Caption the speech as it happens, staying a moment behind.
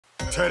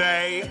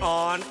Today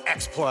on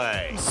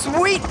X-Play.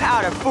 Sweet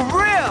powder, for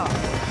real!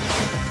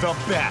 The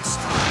best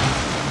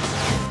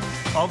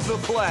of the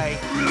play.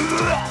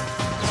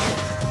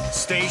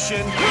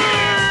 Station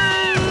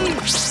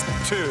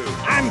 2.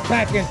 I'm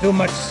packing too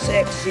much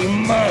sexy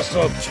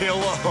muscle. Kill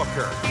a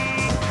hooker.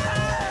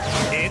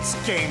 It's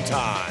game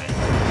time.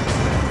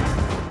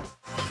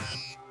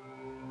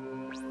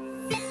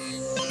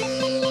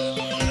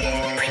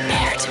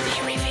 Prepare to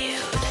be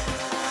reviewed.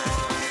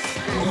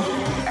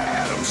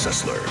 Adam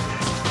Sessler.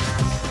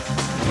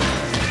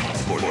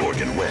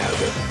 Morgan Webb.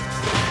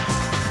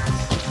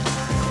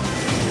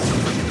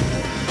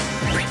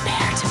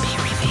 Prepare to be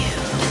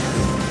reviewed.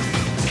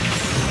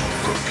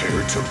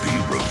 Prepare to be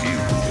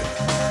reviewed.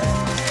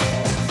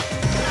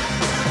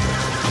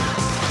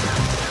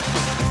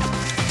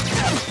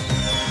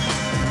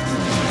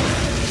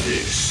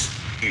 This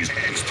is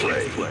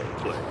X-Play.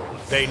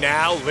 They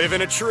now live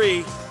in a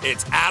tree.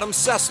 It's Adam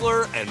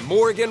Sessler and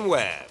Morgan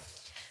Webb.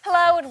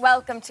 Hello and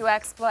welcome to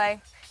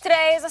X-Play.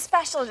 Today is a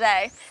special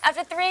day.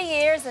 After 3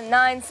 years and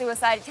 9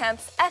 suicide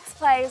attempts,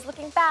 X-Play is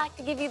looking back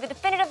to give you the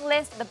definitive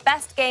list of the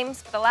best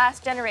games for the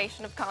last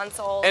generation of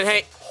consoles. And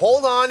hey,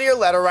 hold on to your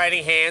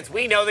letter-writing hands.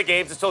 We know the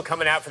games are still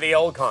coming out for the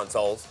old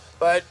consoles,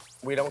 but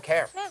we don't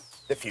care. Yeah.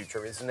 The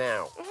future is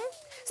now.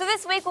 So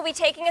this week we'll be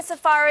taking a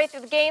safari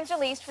through the games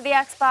released for the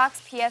Xbox,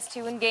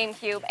 PS2, and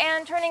GameCube,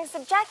 and turning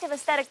subjective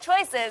aesthetic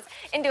choices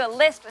into a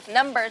list with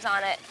numbers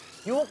on it.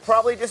 You will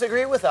probably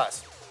disagree with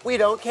us. We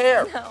don't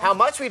care. No. How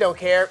much we don't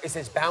care is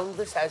as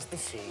boundless as the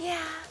sea.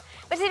 Yeah,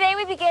 but today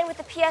we begin with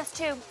the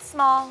PS2,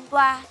 small,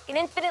 black, and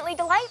infinitely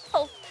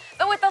delightful.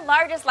 But with the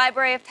largest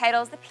library of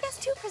titles, the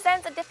PS2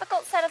 presents a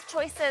difficult set of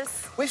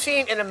choices. We've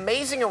seen an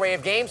amazing array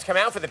of games come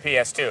out for the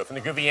PS2, from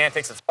the goofy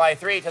antics of Spy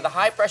 3 to the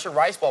high-pressure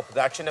rice bowl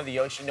production of the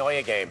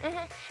Yoshinoya game.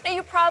 Now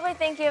you probably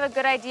think you have a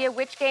good idea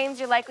which games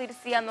you're likely to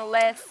see on the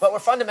list. But we're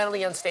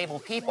fundamentally unstable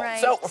people, Right.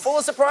 so we're full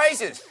of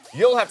surprises.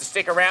 You'll have to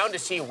stick around to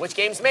see which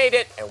games made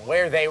it and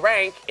where they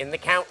rank in the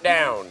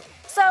countdown.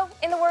 So,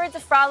 in the words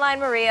of Fraulein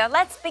Maria,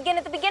 let's begin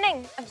at the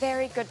beginning. A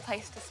very good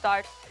place to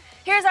start.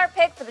 Here's our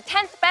pick for the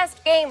 10th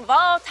best game of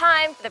all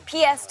time for the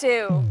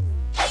PS2.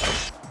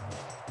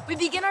 We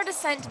begin our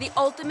descent to the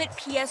ultimate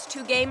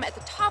PS2 game at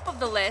the top of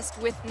the list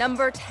with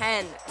number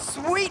 10.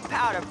 Sweet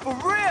powder, for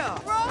real!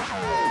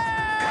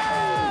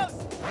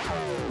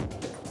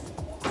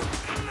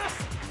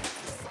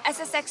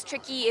 SSX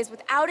Tricky is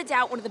without a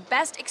doubt one of the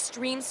best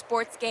extreme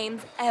sports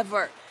games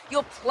ever.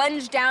 You'll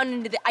plunge down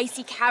into the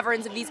icy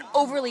caverns of these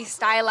overly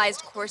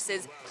stylized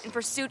courses in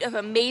pursuit of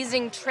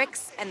amazing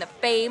tricks and the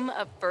fame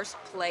of first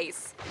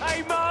place.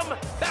 Hey, Mum,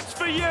 that's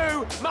for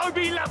you.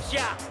 Moby loves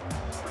ya.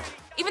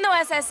 Even though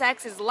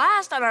SSX is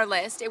last on our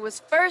list, it was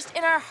first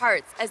in our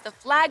hearts as the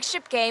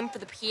flagship game for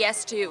the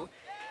PS2.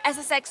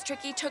 SSX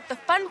Tricky took the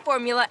fun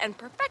formula and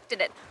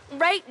perfected it,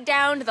 right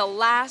down to the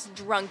last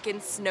drunken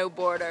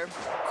snowboarder.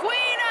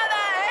 Queen of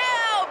the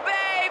Hill,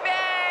 baby!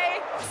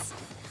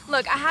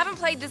 Look, I haven't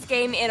played this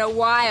game in a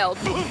while,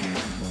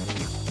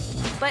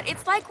 but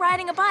it's like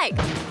riding a bike.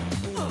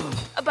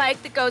 A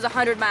bike that goes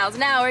 100 miles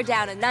an hour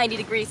down a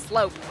 90-degree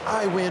slope.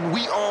 I win,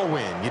 we all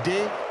win, you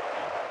dig?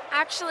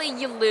 Actually,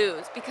 you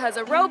lose, because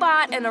a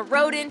robot and a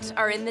rodent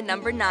are in the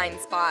number 9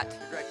 spot.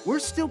 We're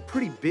still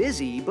pretty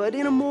busy, but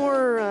in a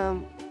more,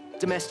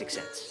 domestic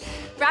sense.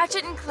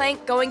 Ratchet &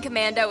 Clank Going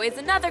Commando is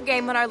another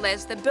game on our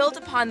list that built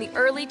upon the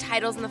early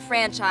titles in the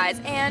franchise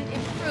and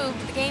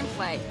improved the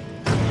gameplay.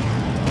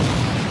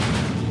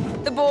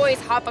 The boys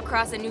hop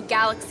across a new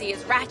galaxy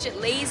as Ratchet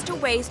lays to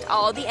waste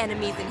all the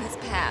enemies in his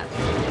path.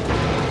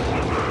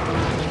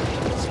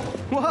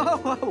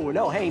 Whoa,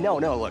 no, hey, no,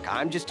 look,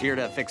 I'm just here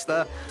to fix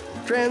the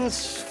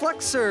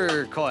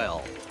transflexor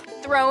coil.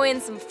 Throw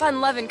in some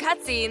fun-loving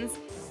cutscenes.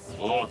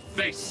 Or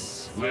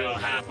this will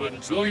happen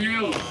to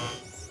you.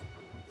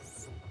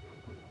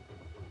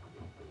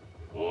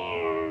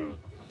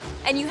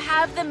 And you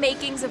have the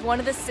makings of one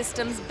of the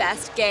system's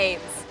best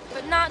games,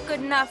 but not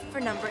good enough for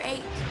number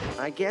 8.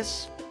 I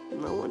guess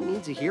no one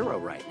needs a hero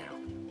right now.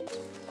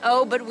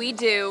 Oh, but we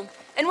do.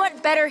 And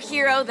what better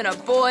hero than a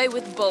boy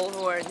with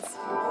bullhorns?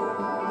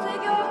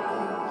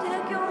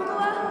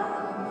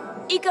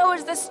 Eco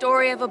is the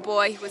story of a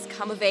boy who has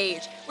come of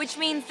age, which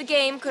means the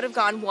game could have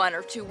gone one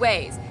or two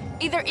ways.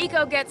 Either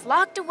Eco gets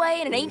locked away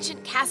in an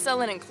ancient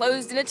castle and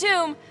enclosed in a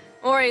tomb,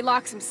 or he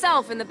locks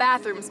himself in the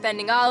bathroom,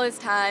 spending all his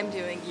time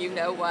doing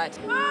you-know-what.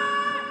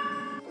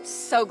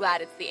 So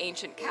glad it's the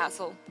ancient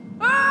castle.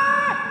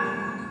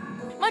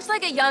 Much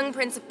like a young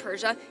prince of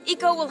Persia,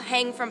 Eco will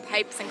hang from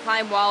pipes and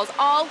climb walls,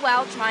 all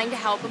while trying to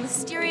help a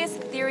mysterious,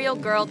 ethereal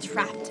girl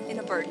trapped in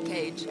a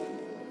birdcage.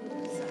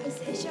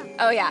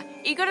 Oh yeah,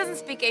 Eco doesn't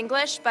speak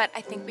English, but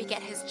I think we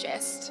get his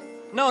gist.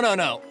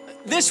 No.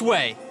 This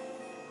way.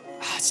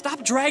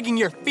 Stop dragging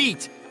your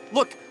feet.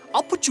 Look,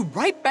 I'll put you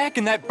right back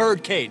in that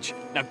birdcage.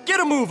 Now get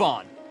a move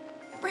on.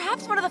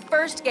 Perhaps one of the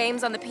first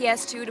games on the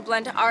PS2 to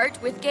blend art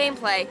with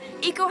gameplay,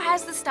 Eco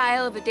has the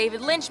style of a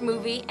David Lynch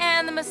movie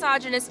and the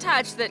misogynist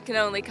touch that can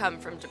only come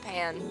from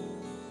Japan.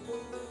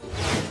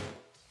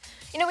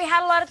 You know, we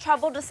had a lot of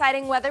trouble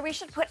deciding whether we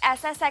should put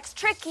SSX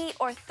Tricky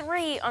or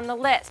 3 on the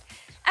list.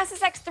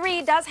 SSX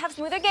 3 does have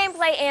smoother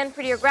gameplay and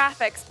prettier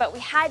graphics, but we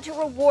had to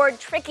reward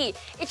Tricky.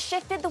 It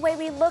shifted the way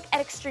we look at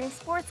extreme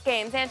sports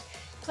games and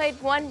played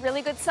one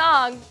really good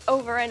song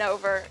over and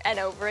over and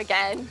over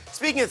again.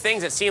 Speaking of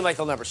things that seem like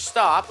they'll never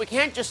stop, we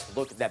can't just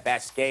look at the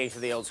best games for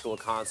the old school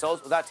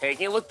consoles without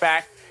taking a look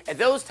back at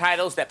those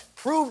titles that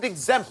proved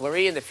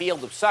exemplary in the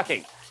field of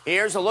sucking.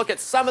 Here's a look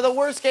at some of the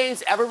worst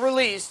games ever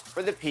released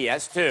for the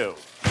PS2.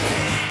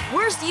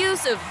 Worst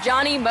use of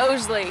Johnny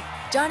Mosley.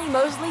 Johnny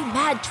Mosley,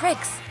 mad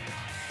tricks.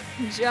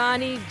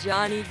 Johnny.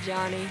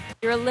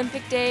 Your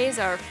Olympic days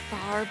are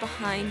far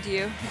behind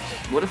you.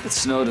 What if it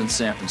snowed in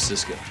San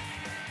Francisco?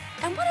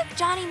 And what if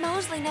Johnny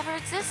Mosley never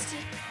existed?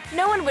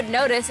 No one would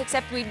notice,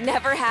 except we'd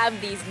never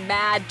have these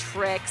mad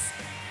tricks.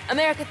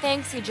 America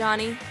thanks you,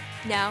 Johnny.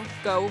 Now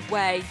go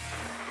away.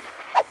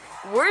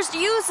 Worst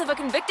use of a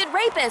convicted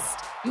rapist.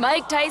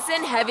 Mike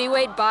Tyson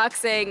heavyweight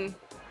boxing.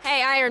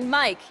 Hey, Iron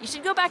Mike, you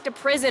should go back to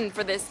prison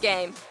for this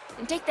game.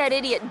 And take that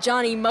idiot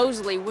Johnny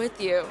Mosley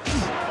with you.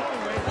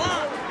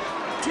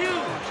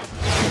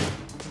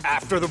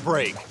 After the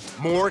break,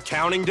 more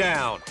counting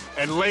down.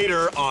 And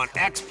later on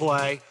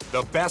X-Play,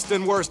 the best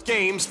and worst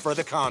games for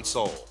the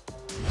console.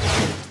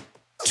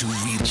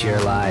 It's your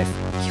life.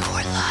 Your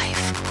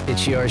life.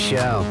 It's your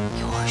show.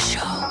 Your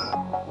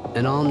show.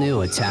 An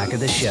all-new Attack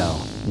of the Show.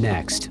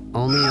 Next,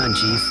 only on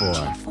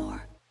G4.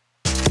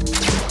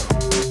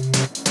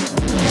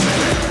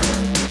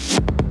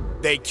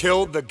 They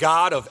killed the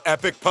god of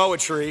epic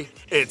poetry.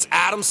 It's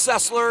Adam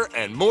Sessler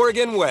and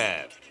Morgan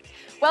Webb.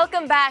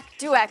 Welcome back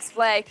to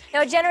X-Play.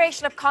 Now, a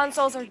generation of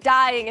consoles are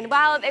dying, and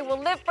while they will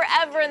live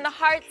forever in the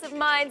hearts and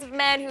minds of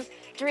men who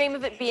dream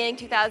of it being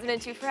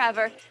 2002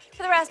 forever,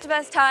 for the rest of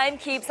us, time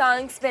keeps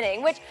on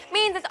spinning, which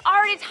means it's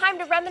already time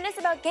to reminisce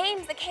about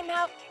games that came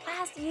out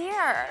last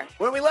year.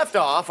 When we left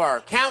off, our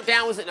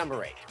countdown was at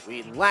number 8.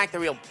 We lacked the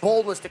real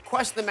boldness to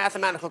question the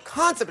mathematical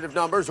concept of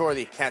numbers or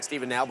the Cat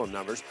Stevens album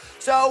numbers,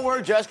 so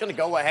we're just going to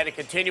go ahead and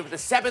continue with the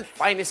 7th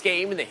finest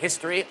game in the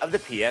history of the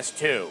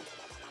PS2.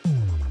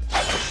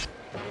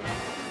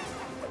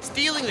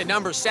 Stealing the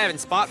number 7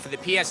 spot for the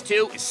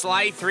PS2 is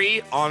Sly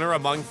 3: Honor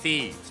Among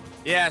Thieves.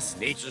 Yes,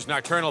 nature's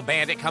nocturnal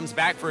bandit comes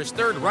back for his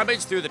third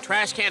rummage through the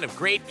trash can of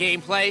great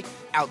gameplay,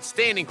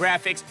 outstanding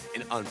graphics,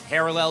 and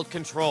unparalleled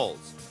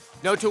controls.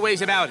 No two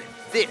ways about it,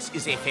 this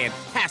is a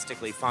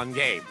fantastically fun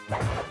game.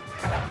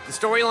 The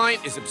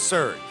storyline is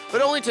absurd,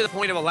 but only to the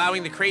point of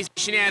allowing the crazy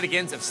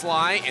shenanigans of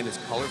Sly and his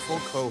colorful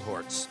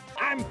cohorts.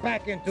 I'm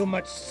packing too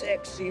much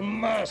sexy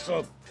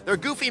muscle. Their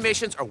goofy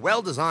missions are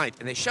well designed,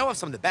 and they show off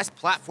some of the best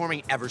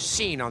platforming ever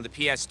seen on the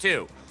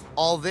PS2.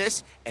 All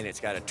this, and it's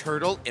got a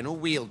turtle in a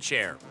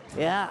wheelchair.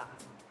 Yeah,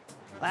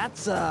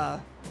 that's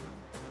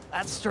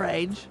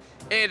strange.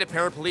 And if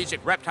paraplegic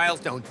reptiles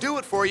don't do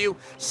it for you,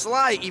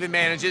 Sly even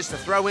manages to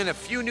throw in a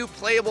few new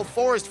playable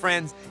forest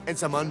friends and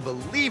some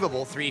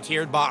unbelievable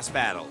 3-tiered boss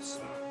battles.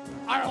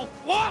 I'll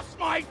floss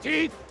my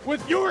teeth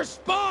with your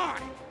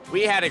spine!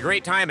 We had a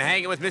great time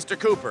hanging with Mr.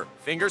 Cooper.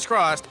 Fingers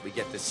crossed we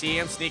get to see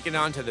him sneaking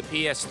onto the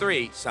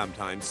PS3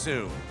 sometime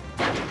soon.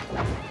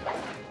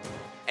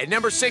 At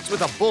number 6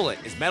 with a bullet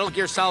is Metal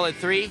Gear Solid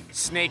 3: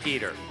 Snake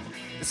Eater.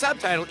 The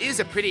subtitle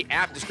is a pretty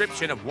apt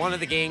description of one of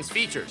the game's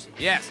features.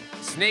 Yes,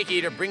 Snake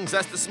Eater brings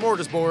us the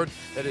smorgasbord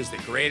that is the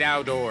great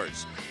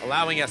outdoors,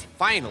 allowing us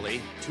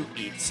finally to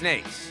eat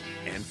snakes,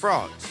 and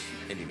frogs,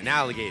 and even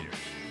alligators.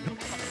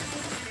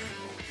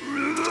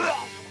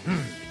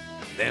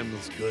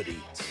 Them's good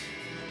eats.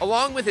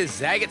 Along with his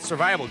Zagat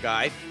survival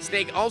guide,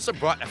 Snake also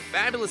brought a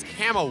fabulous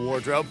camo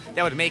wardrobe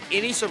that would make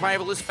any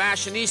survivalist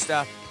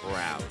fashionista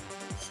proud.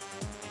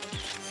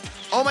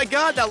 Oh my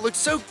god, that looks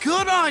so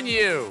good on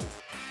you!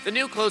 The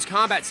new close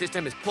combat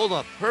system is pulled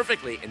off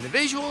perfectly, and the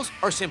visuals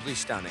are simply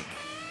stunning.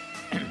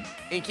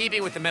 In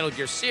keeping with the Metal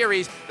Gear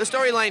series, the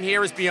storyline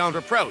here is beyond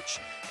reproach,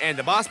 and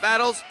the boss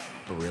battles,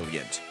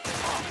 brilliant.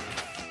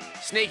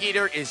 Snake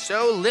Eater is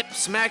so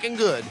lip-smacking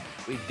good,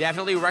 we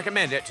definitely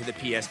recommend it to the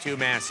PS2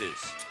 masses.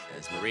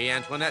 As Marie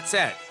Antoinette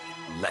said,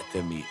 let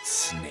them eat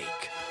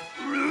snake.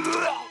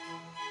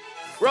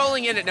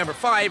 Rolling in at number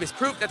 5 is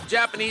proof that the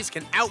Japanese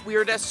can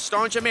out-weird us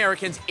staunch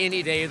Americans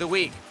any day of the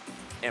week.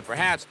 And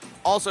perhaps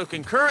also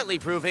concurrently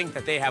proving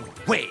that they have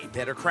way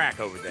better crack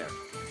over there.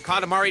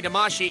 Katamari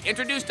Damacy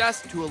introduced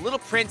us to a little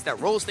prince that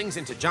rolls things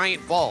into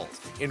giant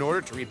balls in order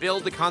to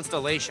rebuild the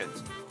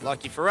constellations.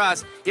 Lucky for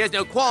us, he has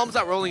no qualms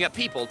about rolling up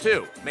people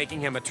too,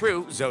 making him a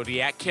true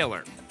Zodiac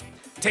killer.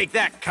 Take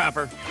that,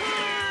 copper.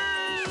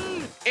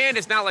 And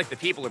it's not like the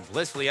people are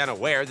blissfully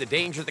unaware of the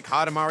danger the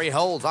Katamari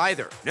holds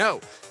either.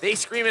 No, they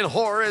scream in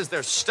horror as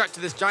they're stuck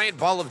to this giant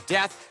ball of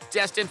death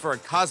destined for a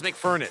cosmic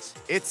furnace.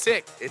 It's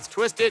sick, it's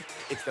twisted,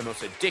 it's the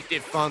most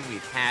addictive fun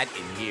we've had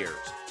in years.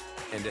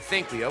 And to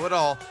think we owe it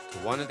all to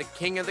one of the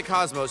king of the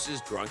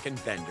cosmos' drunken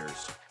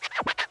vendors.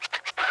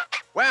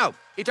 Wow,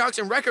 he talks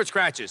in record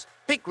scratches.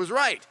 Pink was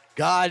right.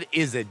 God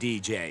is a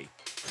DJ.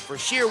 For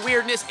sheer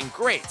weirdness and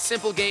great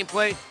simple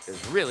gameplay,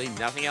 there's really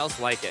nothing else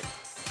like it.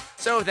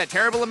 So if that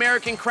terrible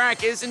American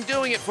crack isn't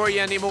doing it for you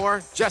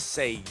anymore, just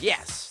say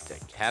yes to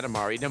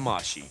Katamari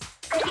Damacy.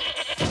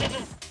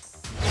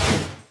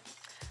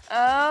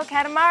 Oh,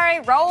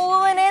 Katamari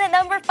rolling in at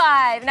number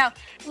 5. Now,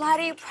 a lot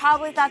of you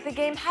probably thought the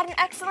game had an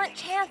excellent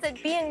chance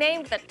at being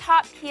named the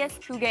top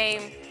PS2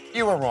 game.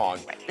 You were wrong,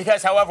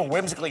 because however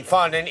whimsically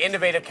fun and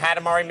innovative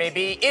Katamari may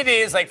be, it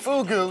is, like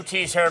Fugu,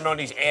 tea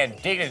ceremonies, and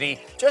dignity,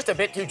 just a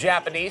bit too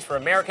Japanese for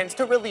Americans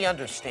to really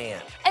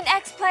understand. And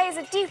X-Play is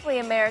a deeply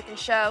American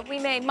show. We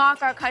may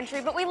mock our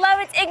country, but we love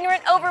its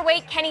ignorant,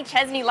 overweight Kenny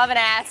Chesney loving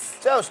ass.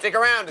 So stick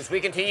around as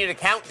we continue to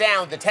count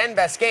down the 10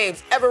 best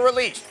games ever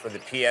released for the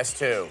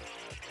PS2.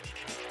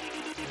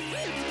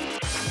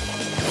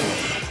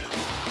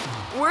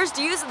 Worst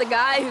use of the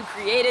guy who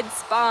created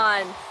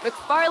Spawn,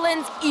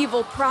 McFarlane's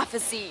Evil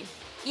Prophecy.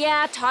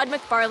 Yeah, Todd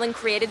McFarlane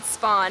created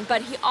Spawn,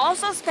 but he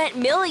also spent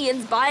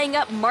millions buying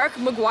up Mark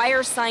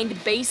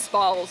McGuire-signed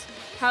baseballs.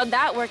 How'd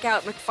that work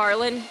out,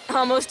 McFarlane?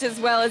 Almost as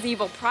well as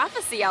Evil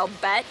Prophecy, I'll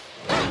bet.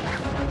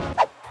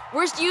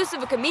 Worst use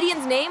of a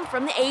comedian's name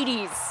from the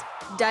 80s,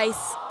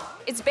 Dice.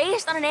 It's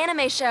based on an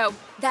anime show.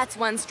 That's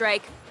 1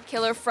 strike.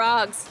 Killer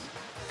Frogs.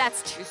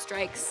 That's 2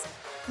 strikes.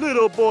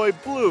 Little Boy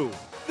Blue.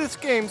 This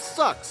game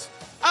sucks.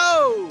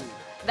 Oh!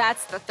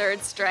 That's the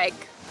 3rd strike.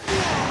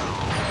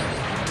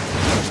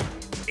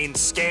 In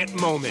scant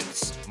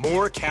moments,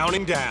 more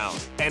counting down.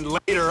 And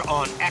later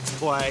on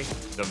X-Play,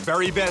 the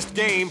very best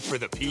game for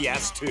the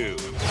PS2.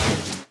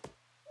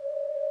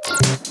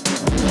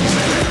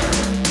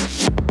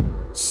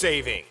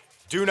 Saving.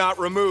 Do not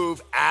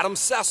remove Adam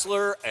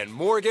Sessler and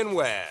Morgan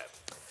Webb.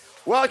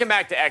 Welcome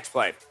back to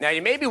X-Play. Now,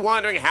 you may be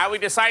wondering how we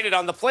decided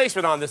on the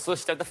placement on this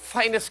list of the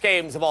finest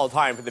games of all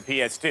time for the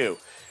PS2.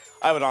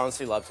 I would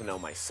honestly love to know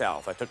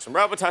myself. I took some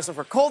Robitussin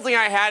for cold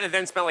I had and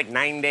then spent like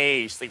 9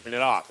 days sleeping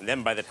it off. And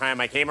then by the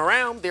time I came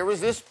around, there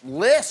was this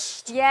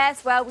list.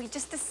 Yes, well, we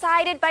just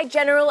decided by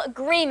general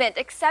agreement,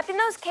 except in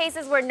those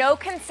cases where no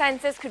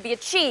consensus could be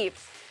achieved.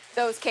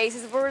 Those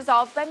cases were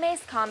resolved by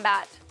mace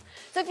combat.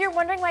 So if you're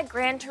wondering why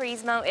Gran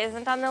Turismo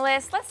isn't on the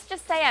list, let's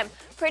just say I'm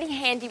pretty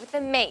handy with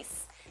the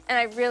mace. And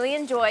I really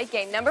enjoy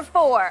game number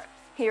 4.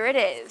 Here it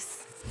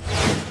is.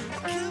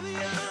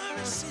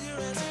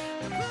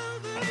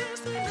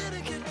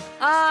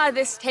 Ah,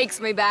 this takes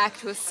me back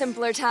to a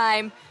simpler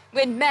time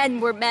when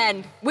men were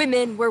men,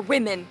 women were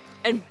women,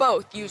 and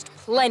both used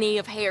plenty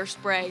of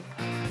hairspray.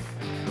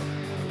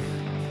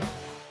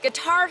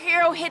 Guitar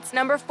Hero hits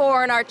number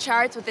 4 on our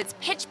charts with its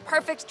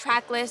pitch-perfect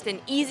track list and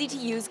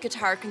easy-to-use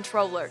guitar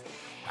controller.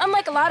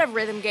 Unlike a lot of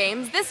rhythm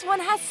games, this one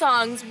has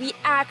songs we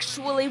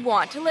actually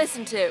want to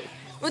listen to.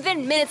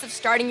 Within minutes of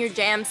starting your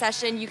jam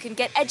session, you can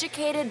get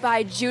educated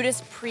by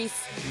Judas Priest,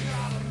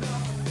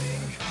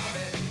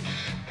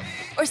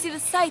 or see the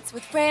sights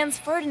with Franz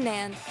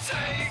Ferdinand,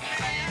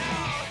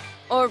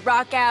 or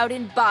rock out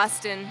in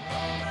Boston.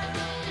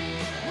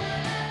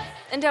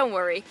 And don't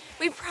worry,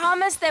 we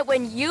promise that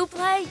when you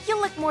play, you'll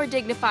look more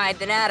dignified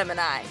than Adam and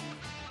I.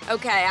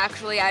 Okay,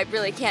 actually, I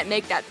really can't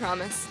make that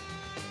promise.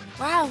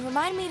 Wow,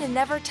 remind me to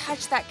never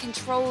touch that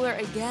controller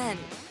again.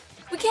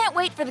 We can't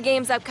wait for the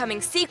game's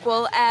upcoming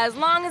sequel as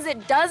long as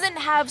it doesn't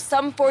have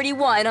Sum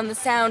 41 on the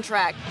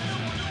soundtrack.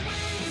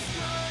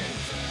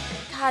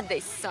 God, they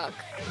suck.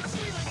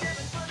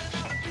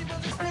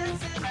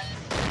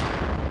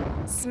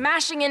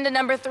 Smashing into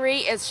number 3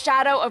 is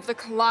Shadow of the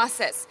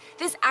Colossus.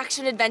 This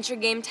action-adventure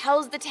game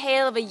tells the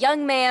tale of a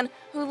young man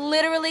who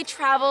literally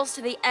travels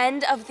to the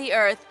end of the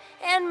earth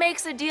and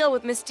makes a deal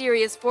with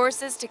mysterious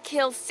forces to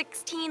kill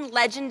 16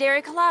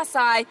 legendary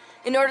colossi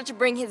in order to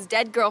bring his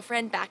dead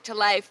girlfriend back to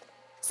life.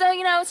 So,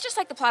 you know, it's just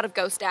like the plot of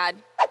Ghost Dad.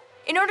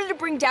 In order to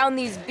bring down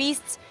these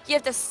beasts, you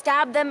have to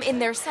stab them in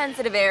their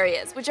sensitive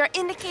areas, which are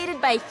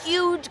indicated by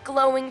huge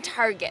glowing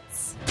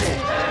targets.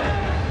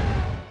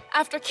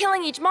 After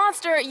killing each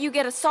monster, you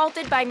get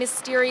assaulted by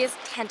mysterious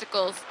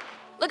tentacles.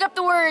 Look up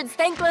the words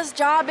 "thankless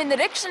job" in the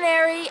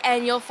dictionary,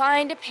 and you'll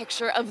find a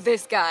picture of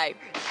this guy.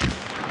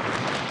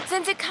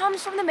 Since it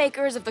comes from the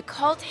makers of the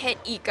cult hit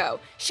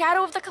Eco,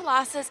 Shadow of the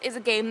Colossus is a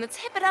game that's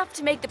hip enough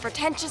to make the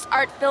pretentious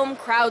art film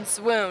crowd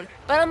swoon.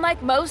 But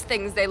unlike most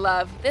things they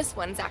love, this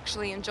one's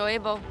actually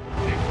enjoyable.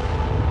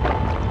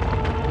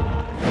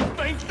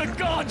 Thank the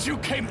gods you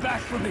came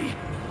back for me.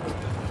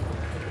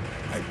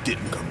 I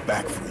didn't come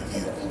back for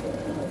you.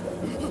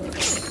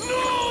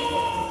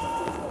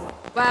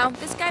 Wow,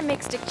 this guy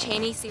makes Dick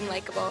Cheney seem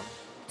likable.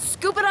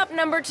 Scoop it up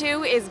number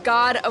 2 is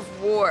God of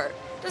War.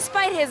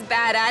 Despite his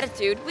bad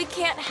attitude, we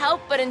can't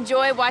help but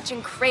enjoy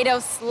watching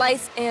Kratos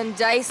slice and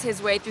dice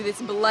his way through this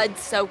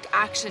blood-soaked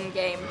action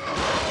game.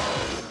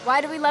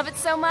 Why do we love it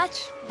so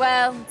much?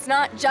 Well, it's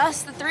not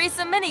just the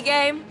threesome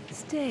minigame.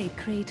 Stay,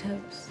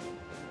 Kratos.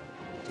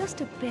 Just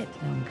a bit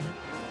longer.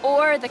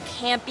 Or the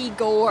campy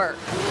gore.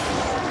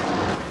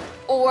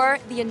 Or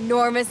the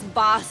enormous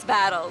boss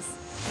battles.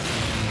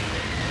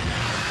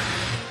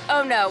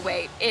 Oh no,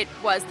 wait, it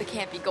was the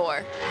campy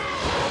gore.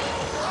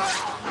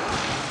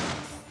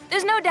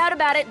 There's no doubt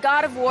about it,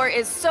 God of War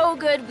is so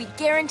good, we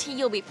guarantee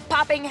you'll be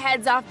popping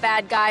heads off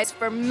bad guys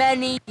for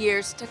many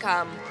years to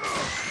come.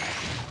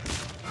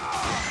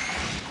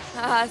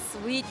 Ah,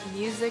 sweet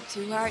music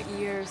to our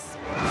ears.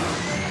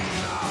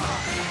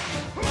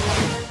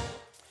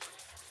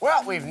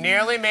 Well, we've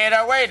nearly made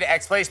our way to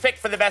X-Play's pick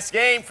for the best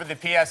game for the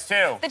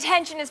PS2. The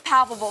tension is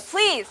palpable.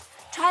 Please,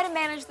 try to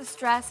manage the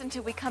stress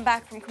until we come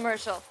back from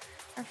commercial.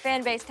 Our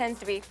fan base tends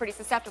to be pretty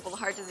susceptible to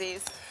heart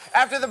disease.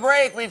 After the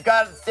break, we've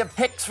got the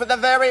picks for the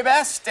very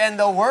best and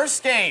the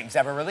worst games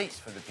ever released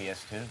for the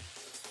PS2.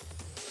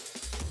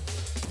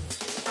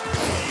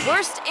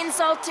 Worst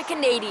insult to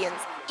Canadians,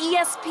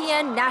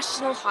 ESPN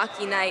National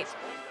Hockey Night.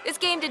 This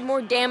game did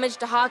more damage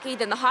to hockey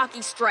than the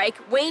hockey strike,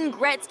 Wayne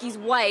Gretzky's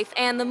wife,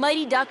 and the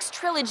Mighty Ducks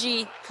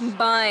trilogy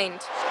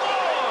combined.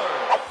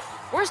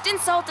 Worst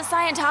insult to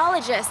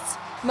Scientologists,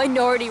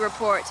 Minority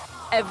Report,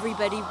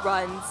 everybody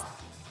runs.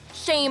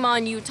 Shame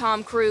on you,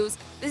 Tom Cruise.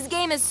 This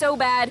game is so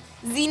bad,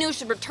 Xenu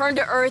should return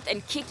to Earth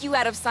and kick you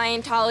out of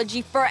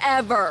Scientology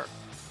forever.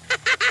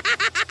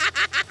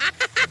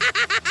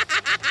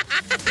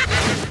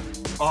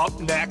 Up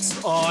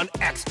next on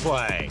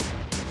X-Play,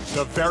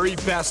 the very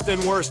best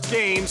and worst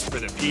games for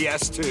the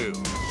PS2.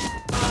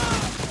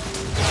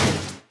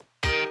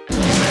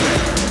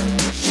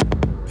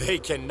 They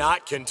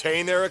cannot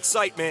contain their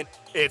excitement.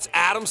 It's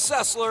Adam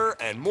Sessler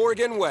and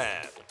Morgan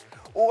Webb.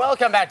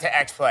 Welcome back to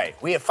X-Play.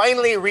 We have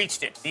finally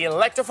reached it, the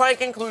electrifying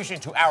conclusion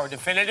to our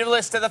definitive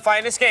list of the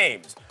finest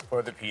games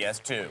for the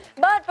PS2.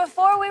 But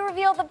before we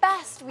reveal the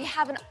best, we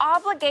have an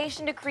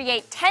obligation to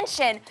create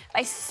tension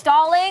by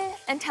stalling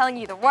and telling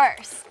you the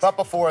worst. But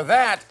before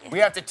that, we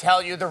have to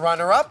tell you the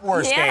runner-up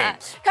worst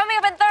games. Coming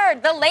up in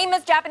third, the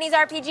lamest Japanese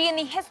RPG in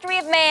the history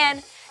of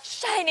man,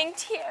 Shining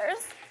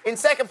Tears. In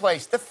second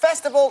place, the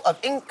festival of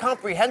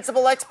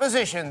incomprehensible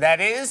exposition, that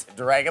is,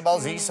 Dragon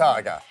Ball Z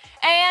Saga.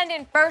 And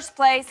in first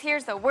place,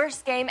 here's the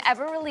worst game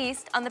ever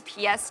released on the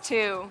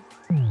PS2.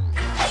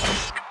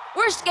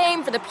 Worst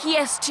game for the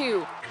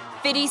PS2,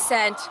 50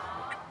 Cent,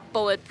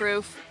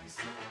 Bulletproof.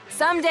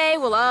 Someday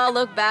we'll all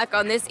look back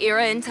on this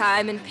era in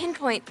time and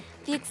pinpoint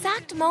the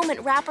exact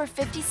moment rapper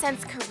 50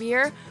 Cent's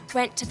career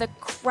went to the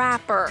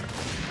crapper.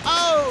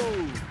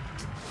 Oh!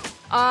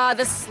 Ah,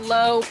 the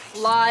slow,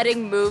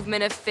 plodding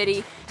movement of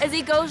 50 as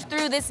he goes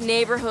through this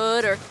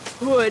neighborhood, or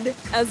hood,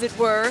 as it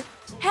were.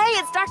 Hey,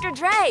 it's Dr.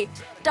 Dre.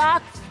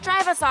 Doc,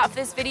 drive us off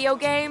this video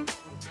game.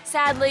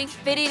 Sadly,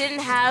 50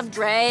 didn't have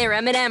Dre or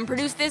Eminem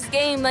produce this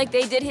game like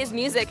they did his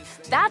music.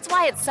 That's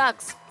why it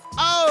sucks.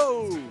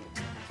 Oh!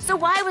 So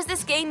why was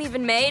this game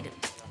even made?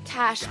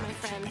 Cash, my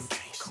friends.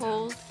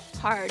 Cold,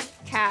 hard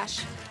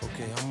cash.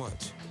 Okay, how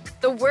much?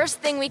 The worst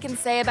thing we can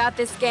say about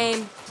this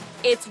game,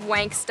 it's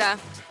wanksta.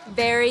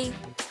 Very,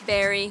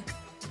 very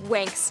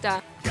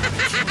wanksta.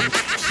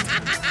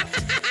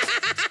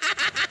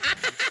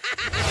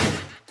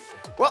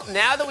 Well,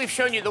 now that we've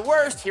shown you the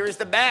worst, here is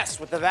the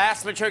best. With the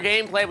vast mature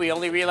gameplay we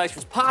only realized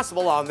was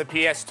possible on the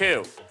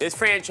PS2. This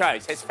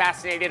franchise has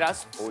fascinated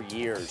us for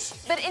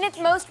years. But in its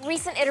most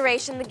recent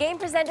iteration, the game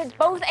presented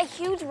both a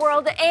huge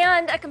world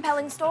and a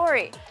compelling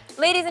story.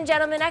 Ladies and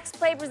gentlemen,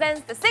 X-Play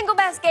presents the single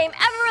best game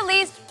ever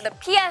released for the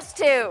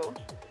PS2.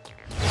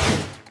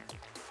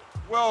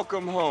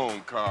 Welcome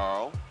home,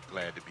 Carl.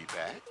 Glad to be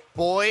back.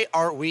 Boy,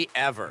 are we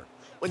ever.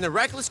 When the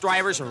reckless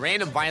drivers and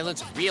random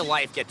violence of real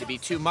life get to be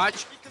too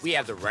much, we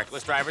have the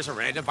reckless drivers and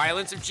random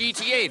violence of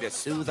GTA to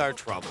soothe our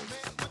troubles.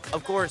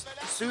 Of course,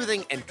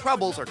 soothing and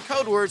troubles are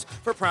code words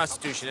for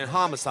prostitution and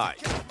homicide.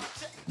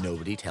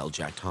 Nobody tell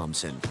Jack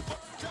Thompson.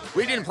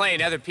 We didn't play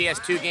another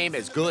PS2 game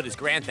as good as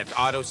Grand Theft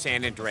Auto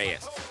San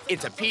Andreas.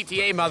 It's a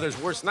PTA mother's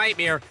worst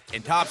nightmare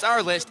and tops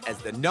our list as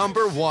the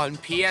 #1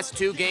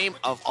 PS2 game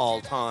of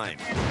all time.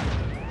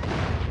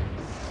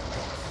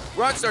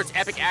 Rockstar's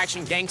epic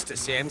action gangsta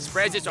sim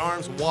spreads its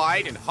arms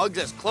wide and hugs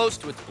us close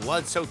to its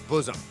blood-soaked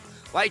bosom.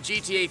 Like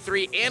GTA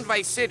 3 and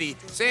Vice City,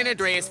 San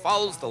Andreas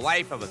follows the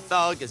life of a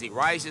thug as he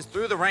rises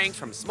through the ranks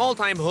from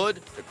small-time hood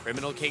to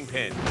criminal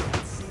kingpin.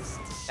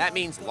 That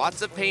means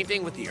lots of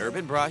painting with the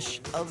urban brush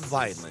of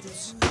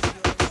violence.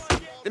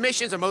 The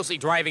missions are mostly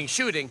driving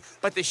shooting,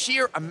 but the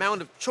sheer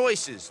amount of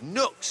choices,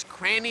 nooks,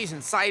 crannies,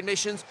 and side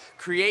missions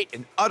create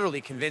an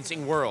utterly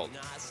convincing world.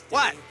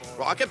 What?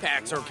 Rocket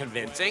packs are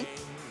convincing?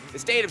 The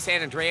state of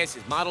San Andreas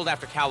is modeled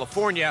after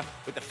California,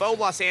 with the faux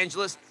Los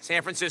Angeles,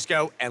 San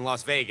Francisco, and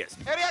Las Vegas.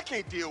 Eddie, I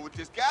can't deal with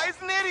this guy. He's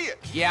an idiot.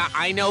 Yeah,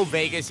 I know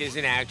Vegas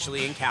isn't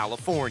actually in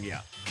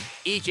California.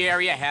 Each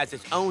area has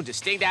its own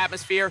distinct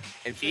atmosphere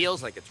and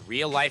feels like its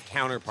real-life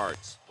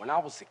counterparts. When I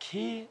was a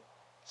kid,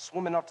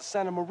 swimming off the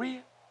Santa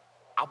Maria,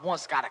 I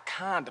once got a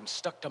condom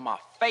stuck to my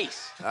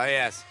face. Oh,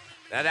 yes.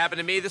 That happened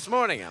to me this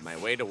morning on my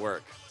way to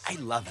work. I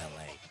love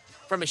LA.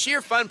 From a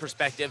sheer fun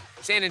perspective,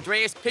 San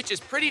Andreas pitches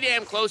pretty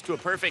damn close to a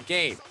perfect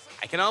game.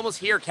 I can almost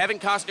hear Kevin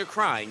Costner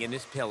crying in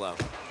his pillow.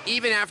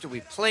 Even after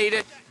we've played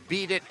it,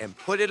 beat it, and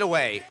put it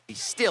away, we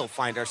still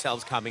find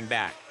ourselves coming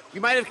back. We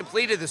might have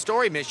completed the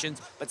story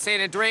missions, but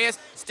San Andreas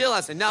still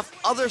has enough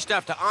other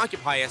stuff to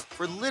occupy us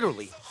for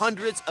literally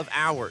hundreds of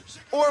hours.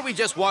 Or we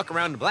just walk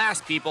around and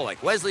blast people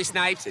like Wesley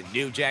Snipes in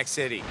New Jack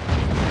City.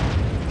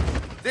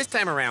 This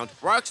time around,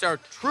 Rockstar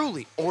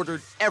truly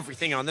ordered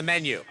everything on the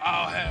menu.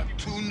 I'll have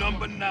 2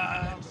 number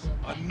 9s,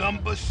 a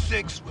number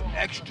 6 with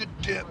extra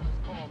dip,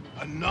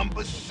 a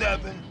number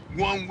 7,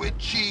 one with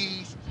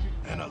cheese,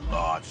 and a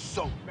large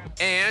soda.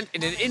 And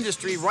in an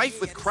industry rife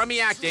with crummy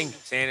acting,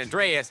 San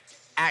Andreas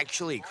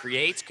actually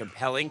creates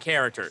compelling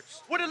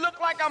characters. What it look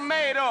like I'm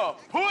made of?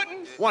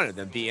 Pudding? One of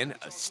them being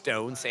a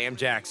stone Sam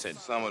Jackson.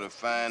 Some of the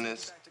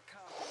finest.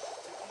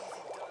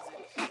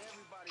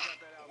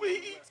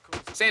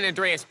 San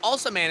Andreas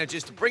also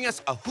manages to bring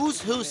us a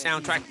who's who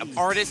soundtrack of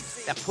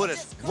artists that put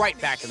us right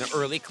back in the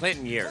early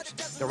Clinton years.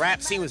 The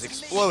rap scene was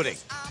exploding.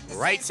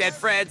 Right said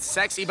Fred's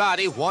sexy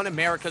body won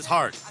America's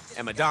heart,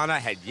 and Madonna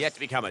had yet to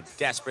become a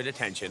desperate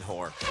attention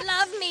whore.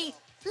 Love me!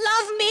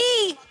 Love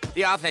me!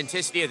 The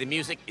authenticity of the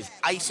music is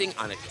icing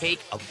on a cake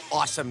of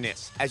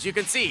awesomeness, as you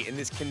can see in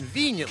this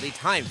conveniently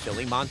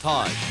time-filling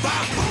montage.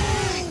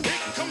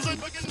 Here comes a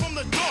from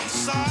the dark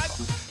side.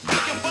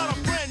 Thinking about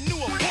a brand new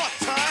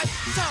apartheid.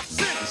 South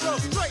Central,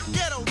 straight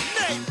ghetto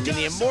name. In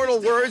the immortal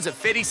words of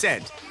 50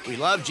 Cent, we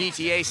love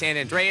GTA San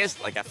Andreas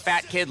like a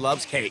fat kid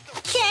loves cake.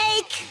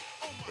 Cake!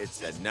 It's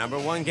the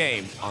 #1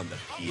 game on the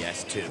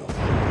PS2.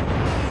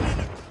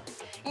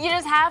 You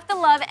just have to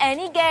love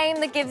any game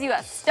that gives you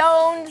a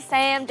stoned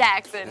Sam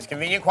Jackson. This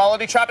convenient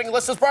quality shopping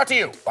list is brought to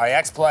you by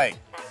XPlay.